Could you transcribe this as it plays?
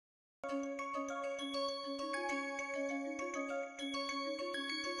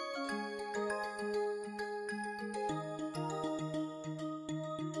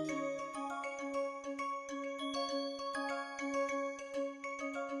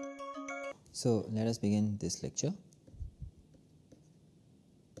So let us begin this lecture.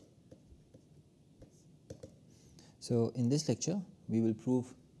 So in this lecture we will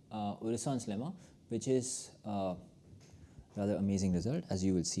prove Urysohn's lemma, which is a rather amazing result, as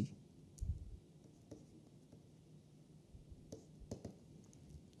you will see.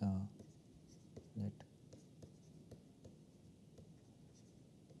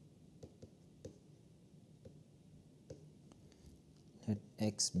 Let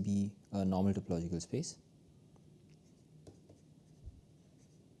X be a normal topological space.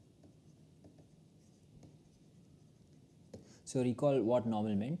 So recall what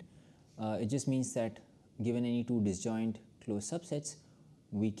normal meant. It just means that given any two disjoint closed subsets,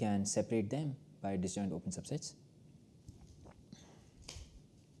 we can separate them by disjoint open subsets.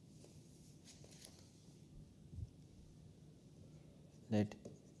 Let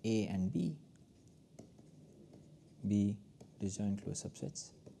A and B be disjoint closed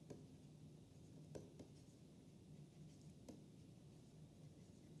subsets.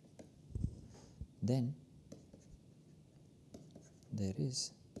 Then there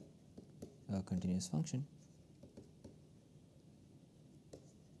is a continuous function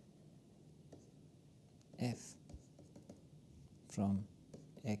f from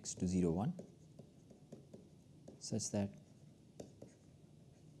x to 0, 1 such that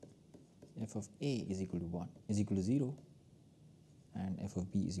f of A is equal to 0 and f of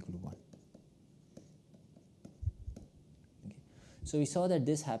B is equal to 1. Okay. So we saw that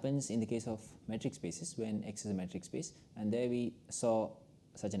this happens in the case of metric spaces when X is a metric space, and there we saw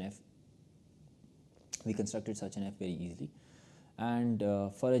such an f. We constructed such an f very easily, and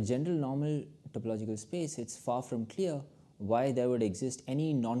for a general normal topological space, it's far from clear why there would exist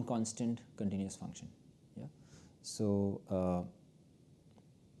any non-constant continuous function. Yeah. So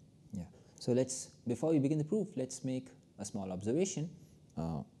So before we begin the proof, let's make a small observation.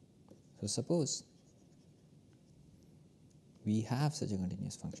 So suppose we have such a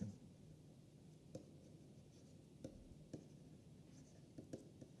continuous function.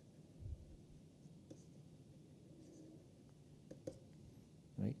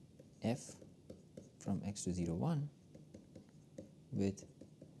 Right, f from x to 0, 1 with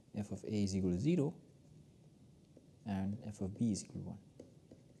f of A is equal to 0 and f of B is equal to 1.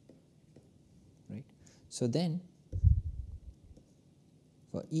 Right. So then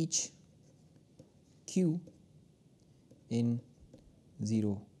for each q in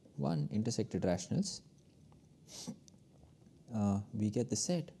 0, 1 intersected rationals, we get the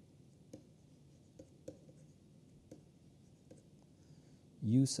set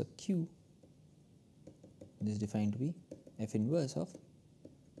u sub q is defined to be f inverse of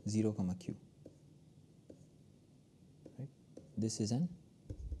 0 comma q. Right. This is an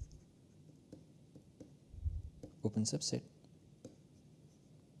open subset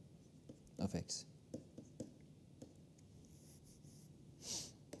of X.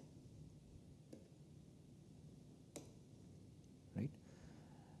 Right,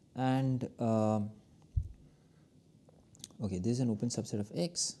 and okay, this is an open subset of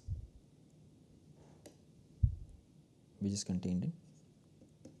X which is contained in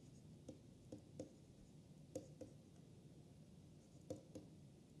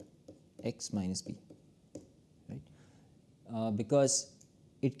X minus B. Because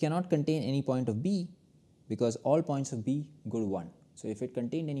it cannot contain any point of B, because all points of B go to 1. So if it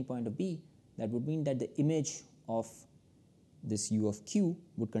contained any point of B, that would mean that the image of this u of q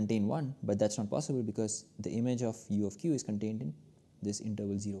would contain 1, but that's not possible because the image of u of q is contained in this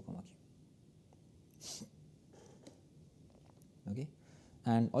interval 0 comma q. Okay,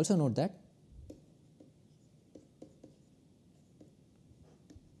 and also note that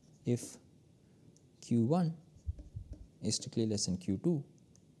if q1 is strictly less than q2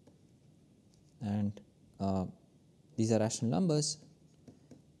 and these are rational numbers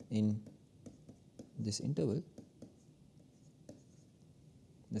in this interval,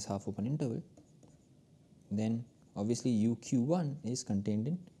 this half open interval, then obviously uq1 is contained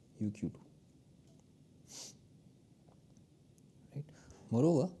in uq2. Right.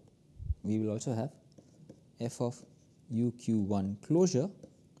 Moreover, we will also have f of uq1 closure,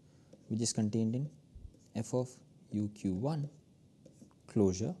 which is contained in f of uq1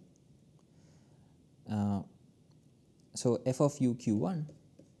 closure. So f of uq1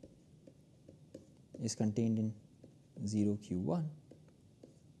 is contained in 0 q1.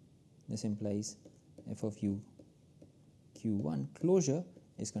 This implies f of uq1 closure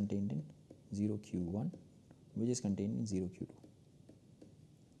is contained in 0 q1, which is contained in 0 q2.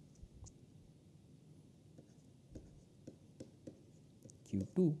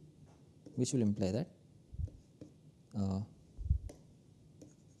 q2, which will imply that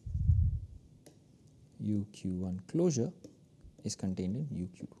uq1 closure is contained in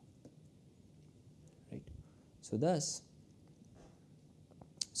uq2, right? So thus,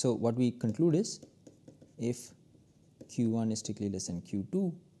 so what we conclude is, if q1 is strictly less than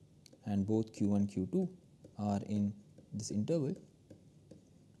q2 and both q1 q2 are in this interval,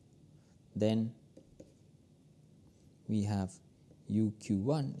 then we have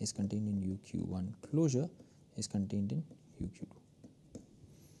uq1 is contained in uq1 closure is contained in uq2,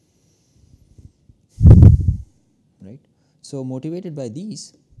 right? So motivated by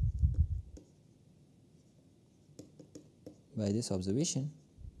this observation,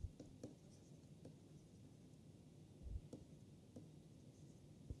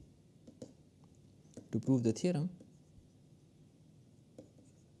 to prove the theorem,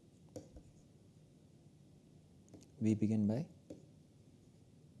 we begin by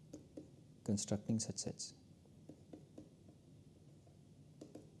constructing such sets.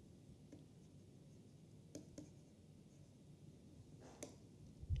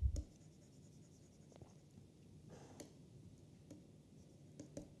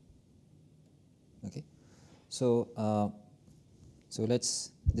 Okay, so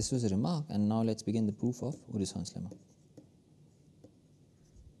this was a remark, and now let's begin the proof of Uryson's lemma.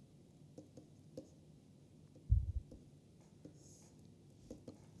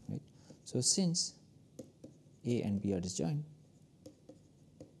 Right. So since A and B are disjoint,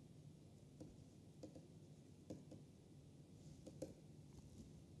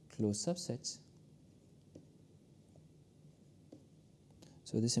 closed subsets,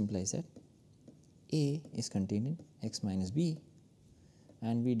 so this implies that A is contained in x minus b,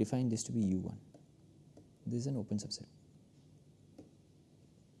 and we define this to be u1. This is an open subset.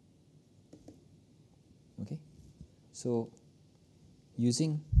 Okay, so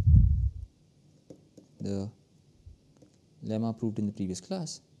using the lemma proved in the previous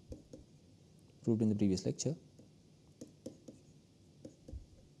class, proved in the previous lecture,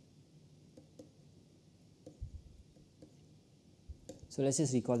 so let's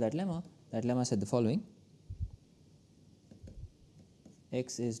just recall that lemma. That lemma said the following: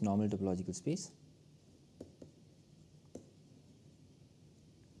 X is normal topological space,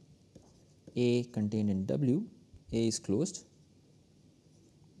 A contained in W, A is closed,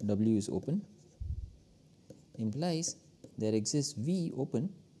 W is open, implies there exists V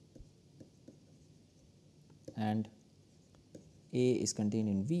open and A is contained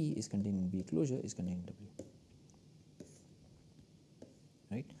in V, is contained in V closure, is contained in W.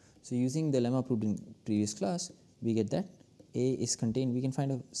 Right? So using the lemma proved in previous class, we get that A is contained, we can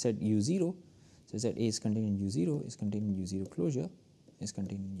find a set U0, so that A is contained in U0, is contained in U0 closure, is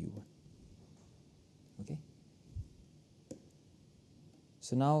contained in U1. Okay.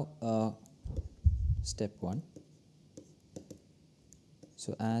 So now step 1.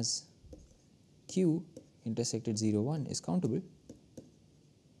 So as Q intersected 0, 1 is countable,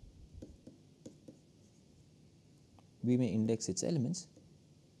 we may index its elements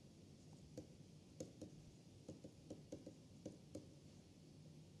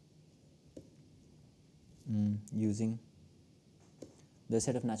using the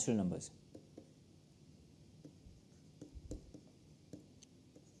set of natural numbers.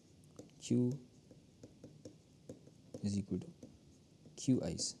 Q is equal to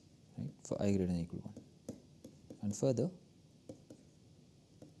Qi's, right, for I greater than or equal to 1. And further,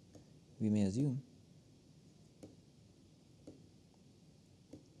 we may assume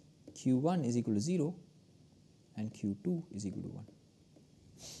Q1 is equal to 0 and Q2 is equal to 1.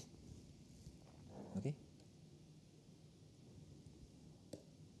 Okay.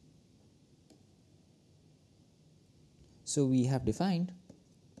 So we have defined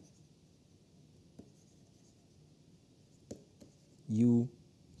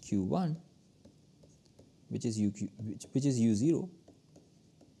uq1, which is u0,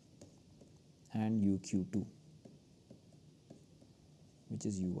 and uq2, which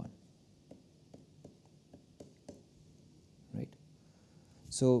is u1. Right.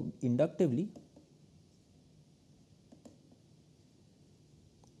 So inductively,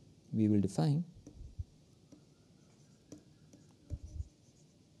 we will define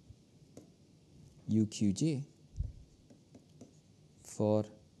uqj for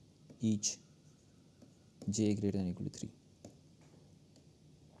each j greater than or equal to 3.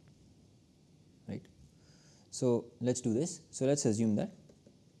 Right. So let's do this. So let's assume that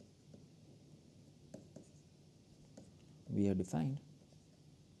we have defined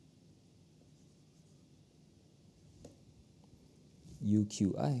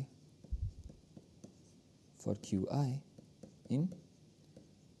uqi for qi in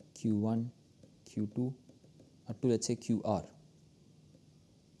q1, q2, up to let's say qr.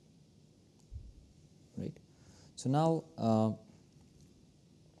 Right. So now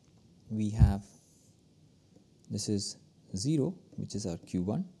we have, this is 0, which is our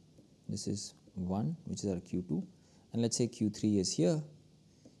Q1, this is 1, which is our Q2, and let's say Q3 is here,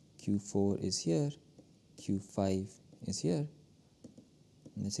 Q4 is here, Q5 is here,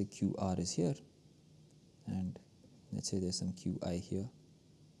 and let's say QR is here, and let's say there's some QI here.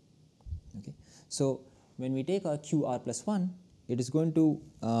 Okay. So when we take our QR plus 1, it is going to,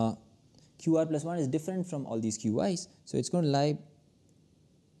 QR plus 1 is different from all these QIs, so it's going to lie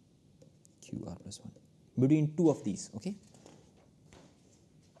QR plus 1 between two of these. Okay.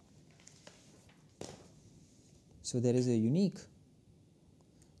 So there is a unique,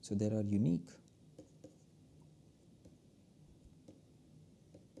 so there are unique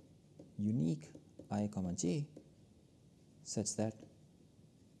I comma j such that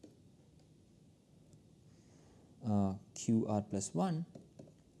QR plus 1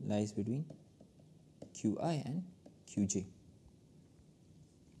 lies between Qi and Qj,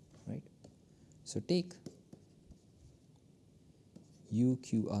 right. So take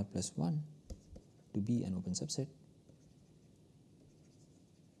UQR plus 1 to be an open subset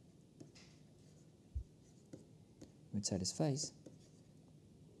which satisfies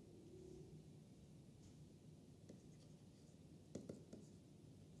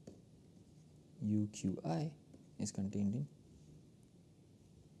UQI is contained in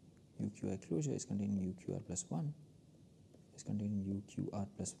UQI closure is contained in UQR plus 1 is contained in UQR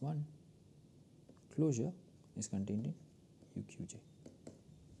plus 1 closure is contained in UQJ.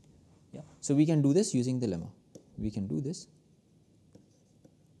 Yeah. So we can do this using the lemma. We can do this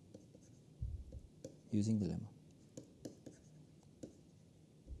using the lemma.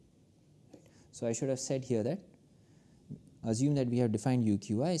 So I should have said here that assume that we have defined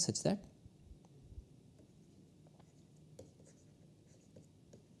UQI such that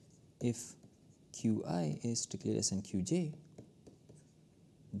if Qi is strictly less than Qj,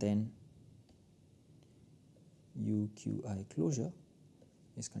 then UQI closure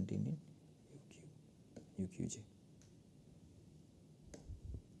is contained in UQJ.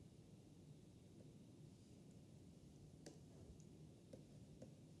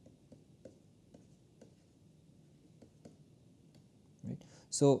 Right.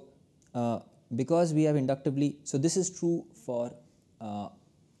 So because we have inductively, so this is true for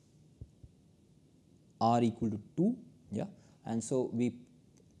r equal to 2, yeah, and so we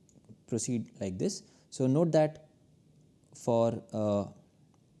proceed like this. So note that for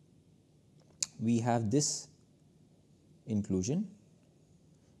we have this inclusion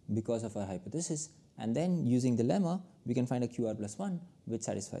because of our hypothesis, and then using the lemma we can find a QR plus 1 which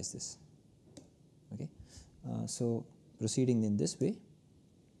satisfies this. Okay. So proceeding in this way,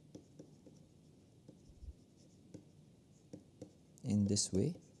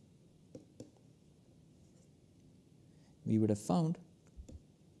 we would have found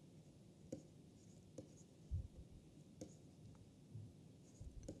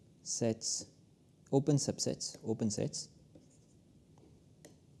sets, open subsets, open sets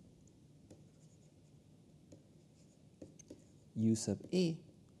U sub A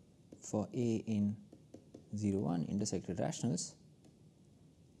for A in 0, 1 intersected rationals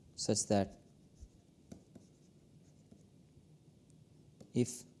such that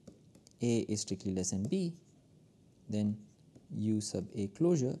if A is strictly less than B, then U sub A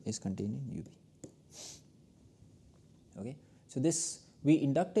closure is contained in UB. Okay. So this we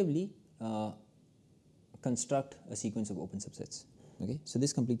inductively construct a sequence of open subsets. Okay. So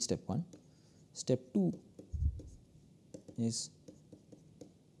this completes step 1. Step 2 is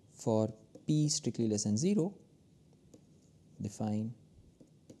for P strictly less than 0, define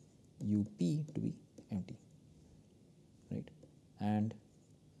UP to be empty, right, and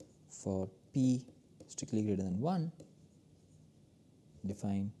for P strictly greater than 1,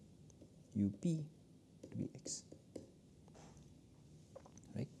 define UP to be X,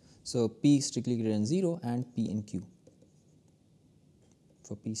 right. So P strictly greater than 0 and P in Q,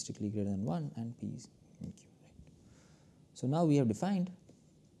 for P strictly greater than 1 and P is in Q, right. So now we have defined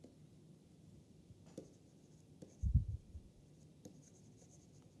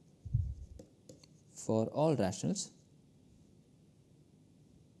for all rationals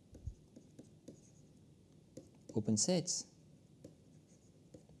open sets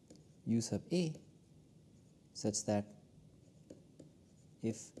U sub A such that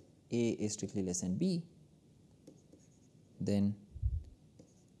if A is strictly less than B, then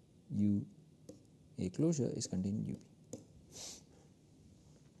U A closure is contained in UB.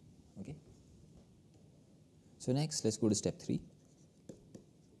 Okay. So next let's go to step 3.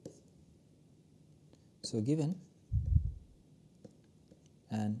 So given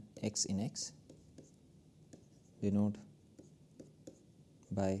an X in X denote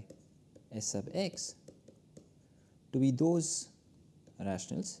by S sub x to be those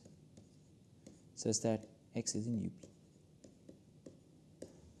rationals such that x is in UP.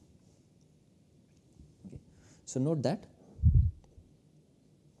 Okay. So note that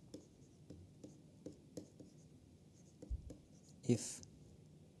if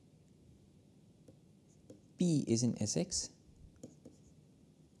P is in Sx,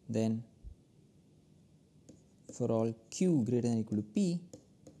 then for all q greater than or equal to P,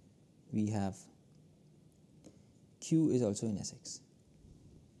 we have q is also in Sx.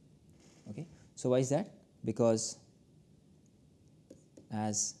 Okay. So why is that? Because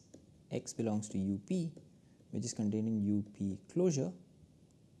as x belongs to UP, which is contained in UP closure,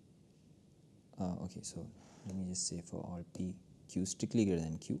 okay, so let me just say for all P, q strictly greater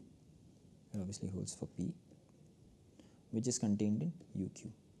than q, it obviously holds for P, which is contained in UQ.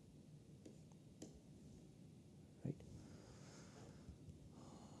 Right.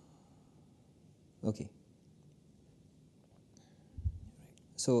 Okay.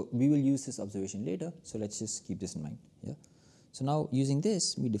 So we will use this observation later, so let's just keep this in mind. Yeah. So now using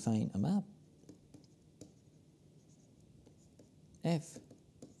this, we define a map f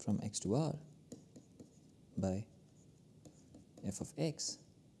from x to r by f of x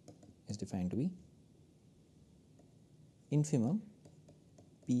is defined to be infimum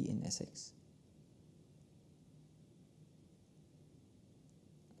P in Sx.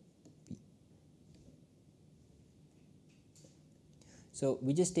 P. So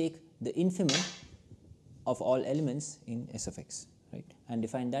we just take the infimum of all elements in S of x, right, and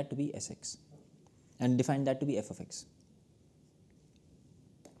define that to be Sx, and define that to be f of x.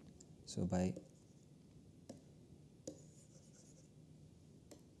 So by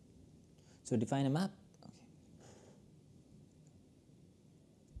define a map. Okay.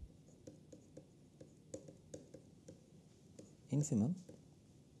 Infimum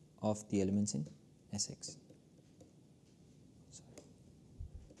of the elements in Sx.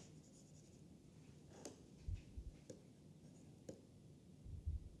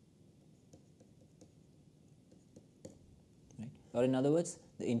 Right. Or in other words,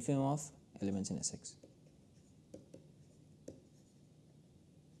 the infimum of elements in Sx.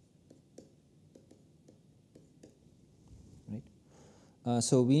 Right.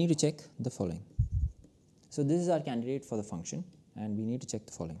 So we need to check the following. So this is our candidate for the function, and we need to check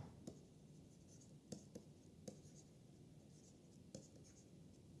the following.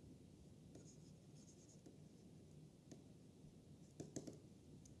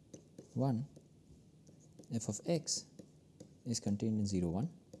 One, f of x is contained in 0, 1.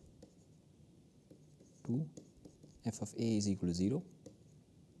 2, f of a is equal to 0.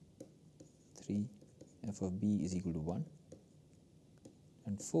 3, f of b is equal to 1.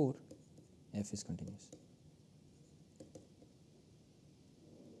 And 4, f is continuous.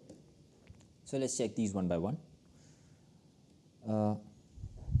 So let's check these one by one.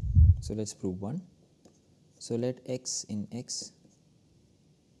 So let's prove 1. So let x in x,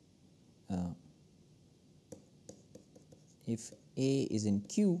 if a is in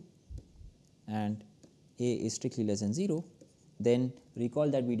q and a is strictly less than 0, then recall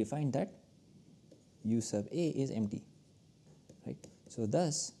that we defined that u sub a is empty, right. So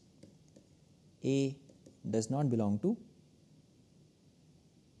thus a does not belong to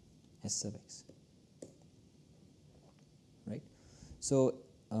S sub x, right. So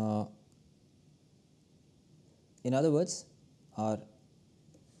in other words, our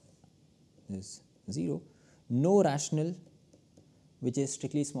is 0, no rational which is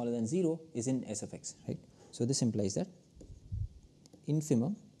strictly smaller than 0 is in S of x, right. So this implies that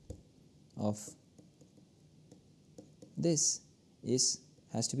infimum of this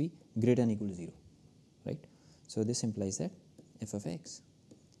has to be greater than or equal to 0, right. So this implies that f of x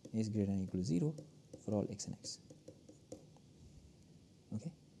is greater than or equal to 0 for all x and x.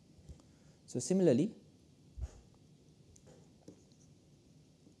 Okay. So similarly,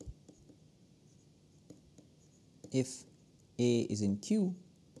 if a is in q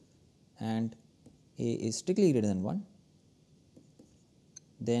and a is strictly greater than 1,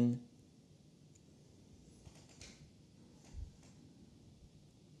 then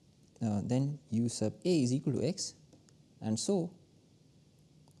u sub a is equal to x, and so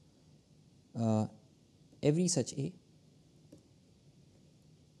every such a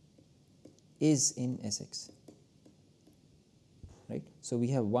is in Sx, right. So we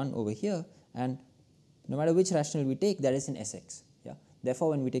have 1 over here, and no matter which rational we take, that is in Sx. Yeah. Therefore,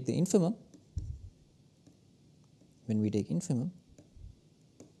 when we take the infimum,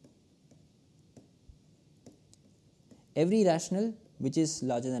 every rational which is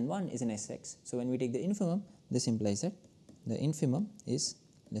larger than 1 is in Sx. So when we take the infimum, this implies that the infimum is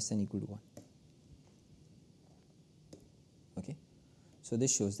less than or equal to 1. Okay. So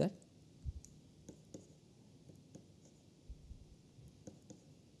this shows that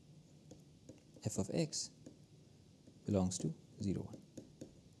f of x belongs to 0, 1.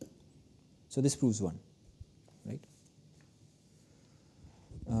 So this proves 1, right?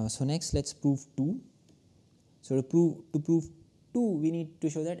 So next let's prove 2. So to prove 2, we need to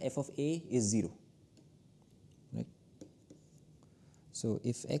show that f of a is 0, right? So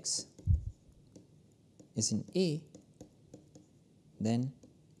if x is in a, then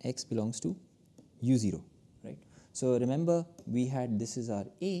x belongs to u0, right? So remember, we had this is our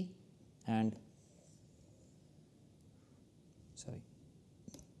a, and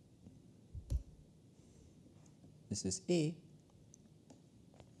this is a,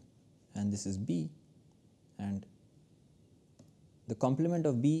 and this is b, and the complement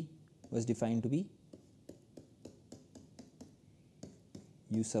of b was defined to be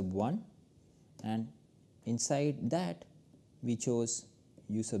u sub 1, and inside that we chose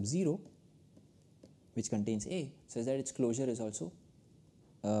u sub 0, which contains a, such that its closure is also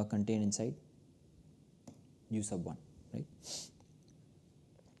contained inside u sub 1, right?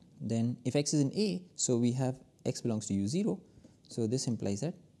 Then if x is in a, so we have x belongs to u0, so this implies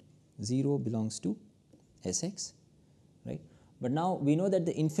that 0 belongs to Sx, right? But now we know that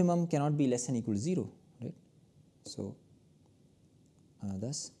the infimum cannot be less than or equal to 0, right? So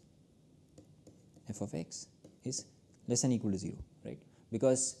thus f of x is less than or equal to 0, right?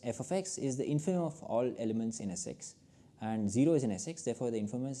 Because f of x is the infimum of all elements in Sx, and 0 is in Sx, therefore the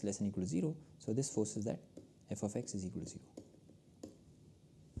infimum is less than or equal to 0, so this forces that f of x is equal to 0,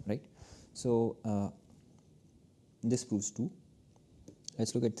 right? So this proves 2.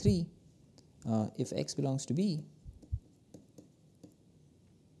 Let's look at 3. If x belongs to b,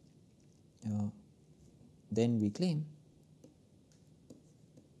 then we claim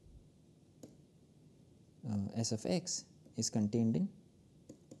s of x is contained in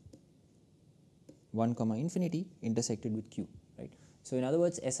 1 comma infinity intersected with q, right? So in other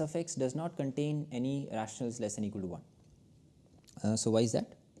words, s of x does not contain any rationals less than or equal to 1. So why is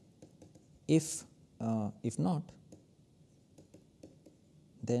that? If not,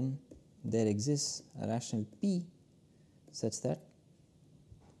 then there exists a rational p such that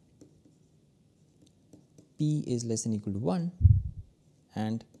p is less than or equal to 1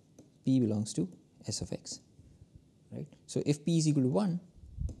 and p belongs to s of x, right? So if p is equal to 1,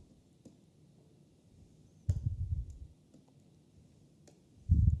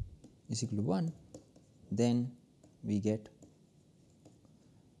 then we get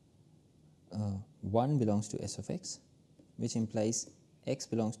 1 belongs to s of x, which implies x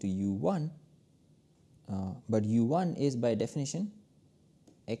belongs to u1, but u1 is by definition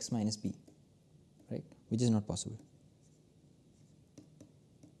x minus b, right, which is not possible.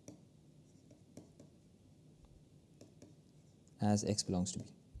 As x belongs to b,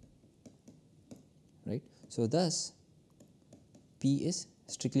 right? So thus p is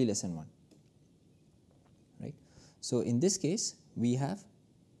strictly less than 1, right? So in this case we have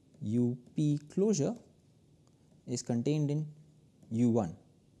up closure is contained in u1,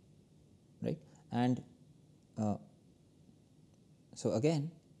 right? And so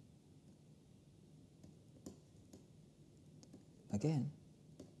again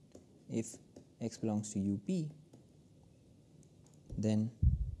if x belongs to up, then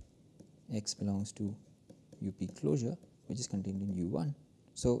x belongs to up closure, which is contained in u1,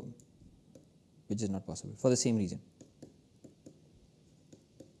 so which is not possible for the same reason,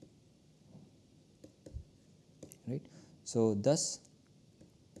 right? So thus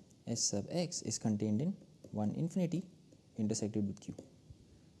s sub x is contained in 1 infinity intersected with q,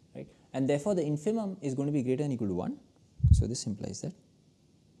 right? And therefore the infimum is going to be greater than or equal to 1. So this implies that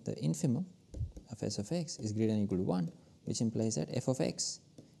the infimum of s of x is greater than or equal to 1, which implies that f of x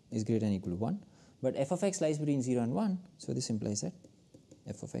is greater than or equal to 1. But f of x lies between 0 and 1, so this implies that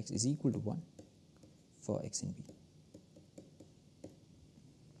f of x is equal to 1 for x in b,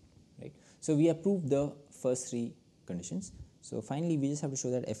 right? So we have proved the first 3 conditions. So finally we just have to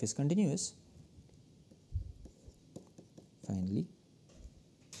show that f is continuous. Finally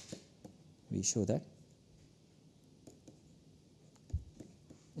we show that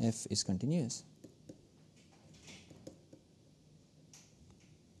f is continuous,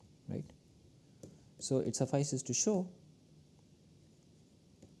 right? So it suffices to show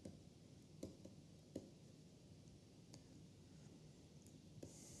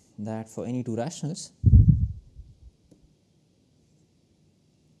that for any 2 rationals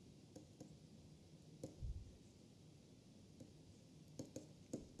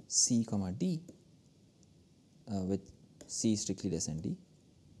c comma d, with C strictly less than D,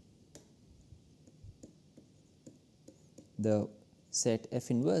 the set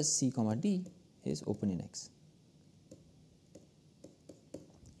F inverse C comma D is open in X,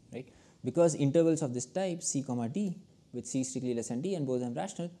 right? Because intervals of this type C comma D with C strictly less than D and both of them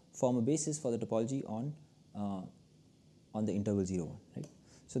rational form a basis for the topology on the interval 0 1, right?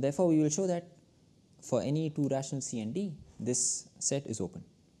 So therefore we will show that for any two rational C and D, this set is open,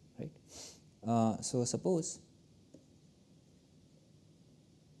 right? So suppose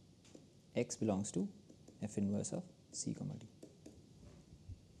X belongs to F inverse of C comma D.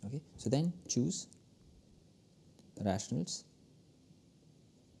 Okay, so then choose rationals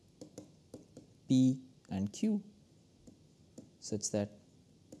P and Q such that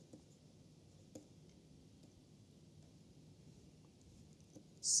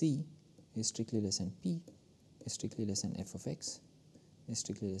C is strictly less than P, is strictly less than F of X, is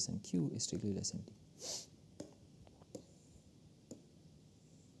strictly less than Q, is strictly less than D.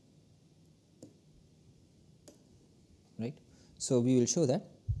 Right? So we will show that.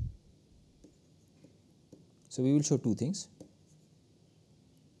 So we will show two things.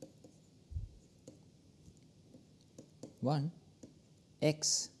 One,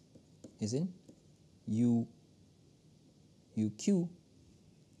 X is in UQ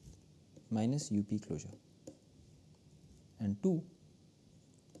minus UP closure, and 2,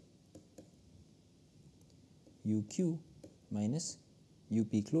 UQ minus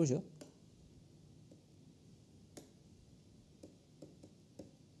UP closure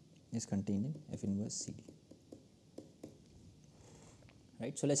is contained in F inverse CD.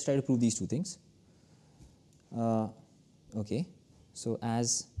 Right. So let's try to prove these two things. Okay. So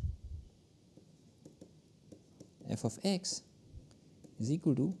as F of X is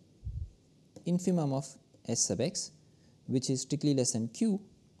equal to infimum of S sub X, which is strictly less than Q,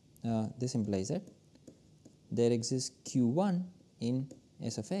 this implies that there exists Q1 in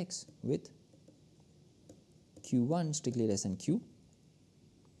S of X with Q1 strictly less than Q,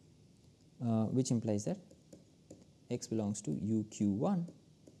 which implies that X belongs to UQ1,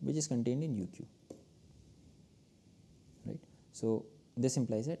 which is contained in UQ. Right. So this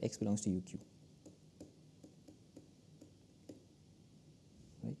implies that X belongs to UQ.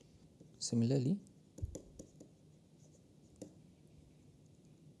 Right. Similarly,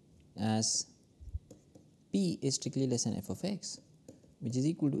 as P is strictly less than F of X, which is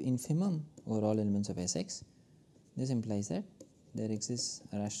equal to infimum over all elements of Sx, this implies that there exists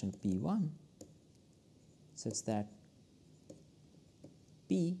a rational P1 such that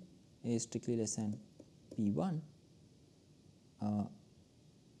P is strictly less than P1,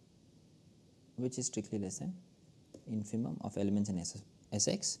 which is strictly less than infimum of elements in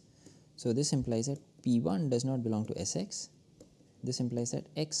Sx. So this implies that P1 does not belong to Sx. This implies that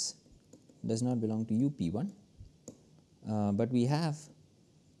X does not belong to UP1, but we have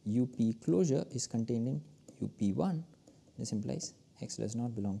UP closure is contained in UP1. This implies X does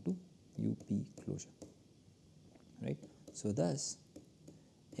not belong to UP closure. Right. So thus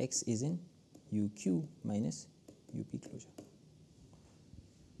X is in UQ minus UP closure.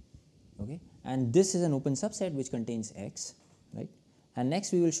 Okay. And this is an open subset which contains X, right? And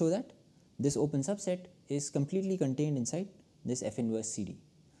next we will show that this open subset is completely contained inside this F inverse CD.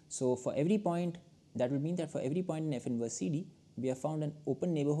 So for every point, that would mean that for every point in F inverse CD, we have found an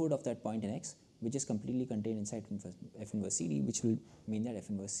open neighborhood of that point in X, which is completely contained inside F inverse CD, which will mean that F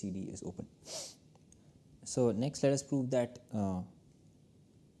inverse CD is open. So next let us prove that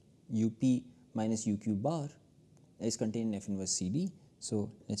UP minus UQ bar is contained in F inverse CD.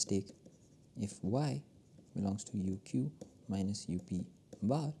 So let's take if Y belongs to UQ minus UP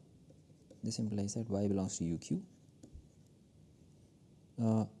bar, this implies that Y belongs to UQ,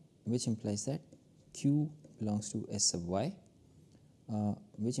 which implies that Q belongs to S sub Y,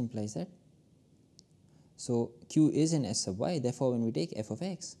 which implies that, so Q is in S sub Y, therefore when we take F of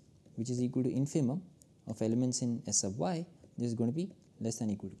X, which is equal to infimum of elements in S sub Y, this is going to be less than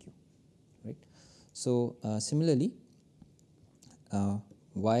or equal to Q, right. So similarly,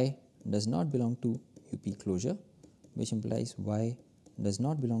 Y does not belong to UP closure, which implies Y does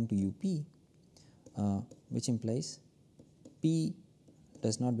not belong to UP, which implies P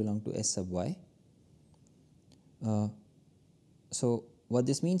does not belong to S sub Y. So what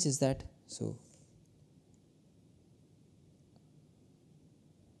this means is that, so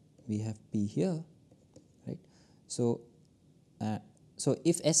we have P here, right. So so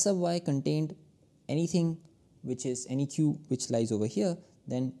if S sub Y contained anything which is any Q which lies over here,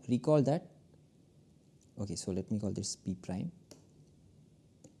 then recall that, okay, so let me call this P prime.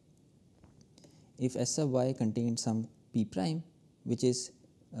 If S sub Y contained some P prime which is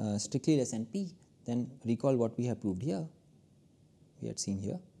strictly less than P, then recall what we have proved here, we had seen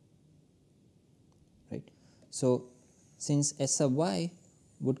here, right. So since S sub y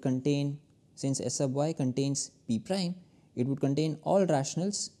would contain, since S sub y contains p prime, it would contain all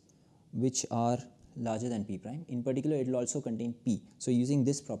rationals which are larger than p prime. In particular, it will also contain p. So using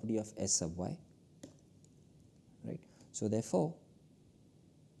this property of S sub y, right. So therefore,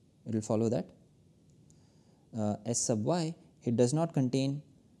 it will follow that S sub y, it does not contain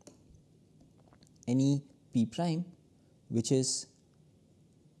any p prime which is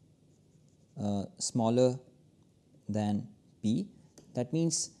smaller than p. That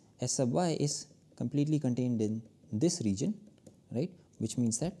means S sub y is completely contained in this region, right, which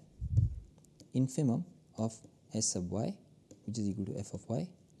means that infimum of S sub y, which is equal to f of y,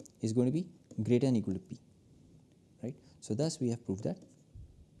 is going to be greater than or equal to p, right. So thus we have proved that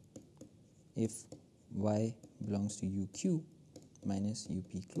if y belongs to uq minus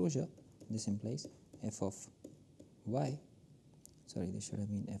up closure, this implies f of y, sorry, this should have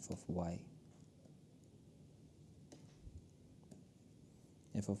been f of y,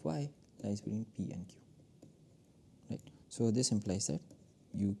 f of y lies between p and q, right. So this implies that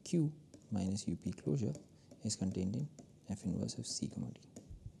uq minus up closure is contained in f inverse of c comma d,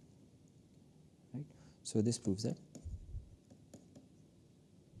 right. So this proves that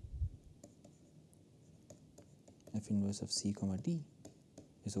f inverse of c comma d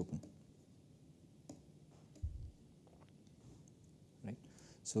is open, right.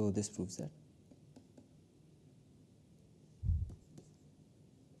 So this proves that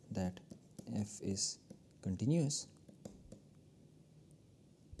f is continuous,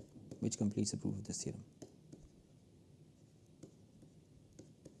 which completes the proof of this theorem.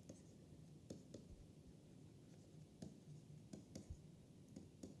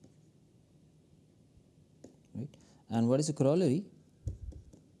 Right. And what is the corollary,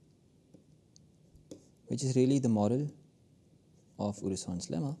 which is really the moral of Urysohn's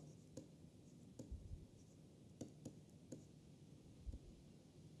lemma?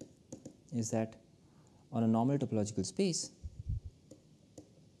 Is that on a normal topological space,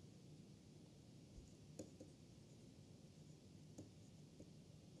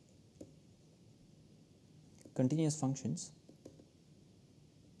 continuous functions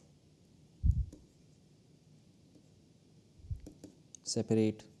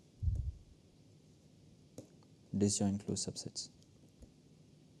separate disjoint closed subsets.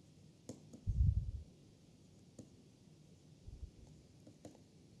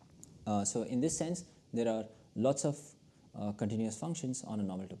 So in this sense, there are lots of continuous functions on a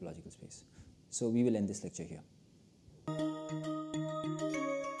normal topological space. So we will end this lecture here.